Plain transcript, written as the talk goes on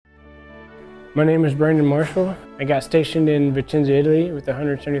My name is Brandon Marshall. I got stationed in Vicenza, Italy with the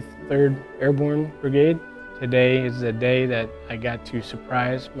 173rd Airborne Brigade. Today is the day that I got to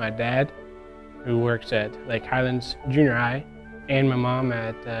surprise my dad, who works at Lake Highlands Junior High, and my mom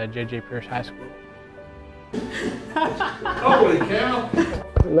at J.J. Pierce High School. Holy cow!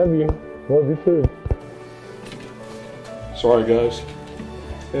 I love you. Love you too. Sorry guys.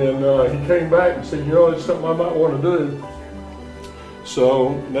 And he came back and said, you know, it's something I might want to do.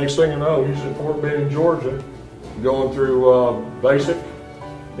 So next thing you know, he's at Fort Benning, Georgia, going through basic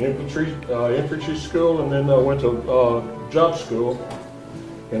infantry school, and then went to jump school.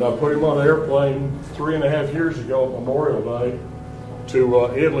 And I put him on an airplane 3.5 years ago on Memorial Day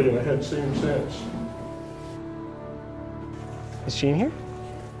to Italy, and I hadn't seen him since. Is she in here?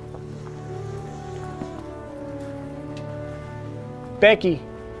 Becky.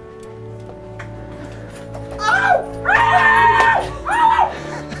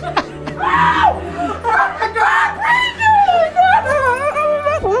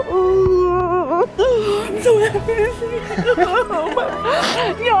 I'm so happy to see you.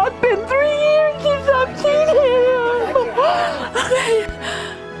 Yeah, it's been 3 years since I've seen him. Okay.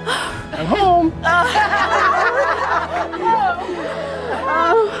 I'm home.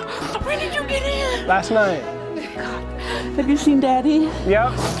 When did you get in? Last night. God. Have you seen Daddy?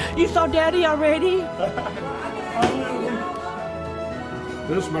 Yep. You saw Daddy already?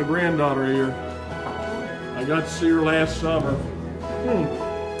 This is my granddaughter here. I got to see her last summer.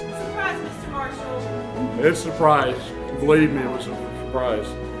 Surprise, Mr. Marshall. It's a surprise. Believe me, it was a surprise.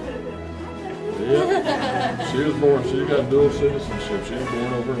 Yeah. She was born, she got dual citizenship. She was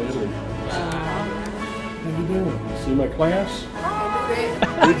born over in Italy. How you doing? See my class?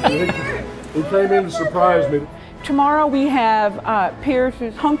 He came in to surprise me. Tomorrow we have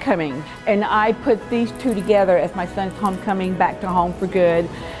Pierce's homecoming, and I put these two together as my son's homecoming back to home for good.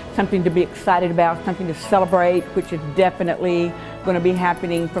 Something to be excited about, something to celebrate, which is definitely going to be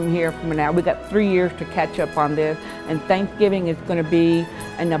happening from here from now. We've got 3 years to catch up on this, and Thanksgiving is going to be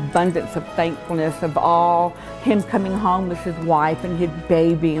an abundance of thankfulness of all him coming home with his wife and his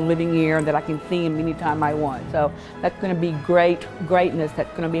baby and living here, and that I can see him anytime I want. So that's going to be greatness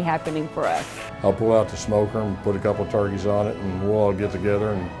that's going to be happening for us. I'll pull out the smoker and put a couple of turkeys on it, and we'll all get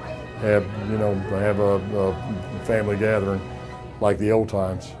together and have, you know, have a family gathering like the old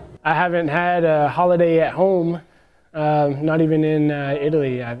times. I haven't had a holiday at home, not even in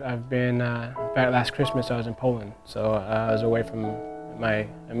Italy. I've been, in fact, last Christmas I was in Poland, so I was away from my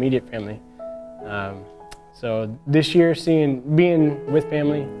immediate family. So this year, being with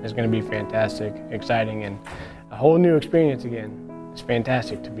family is going to be fantastic, exciting, and a whole new experience again. It's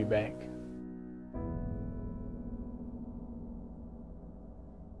fantastic to be back.